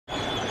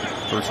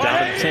First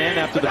down and 10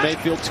 after the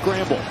Mayfield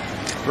scramble.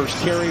 First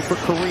carry for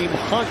Kareem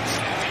Hunt.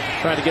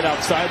 Trying to get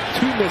outside,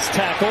 2 missed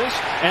tackles,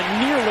 and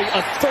nearly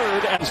a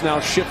third. He's now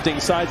shifting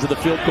sides of the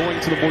field,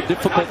 going to the more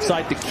difficult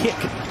side to kick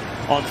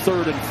on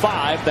 3rd and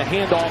 5. The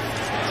handoff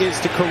is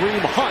to Kareem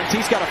Hunt.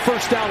 He's got a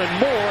first down and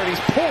more, and he's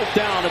pulled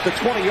down at the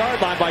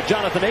 20-yard line by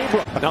Jonathan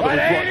Abram. Now that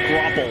we've brought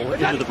Grapple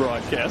into the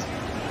broadcast.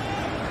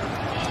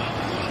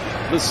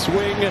 The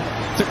swing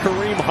to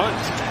Kareem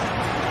Hunt.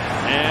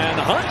 And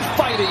Hunt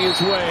fighting his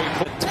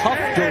way.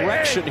 Tough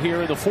direction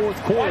here in the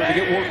 4th quarter to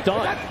get work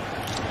done.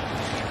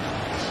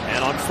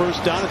 And on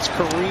first down, it's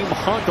Kareem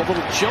Hunt. A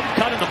little jump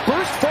cut and a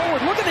burst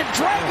forward. Look at him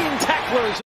dragging tacklers.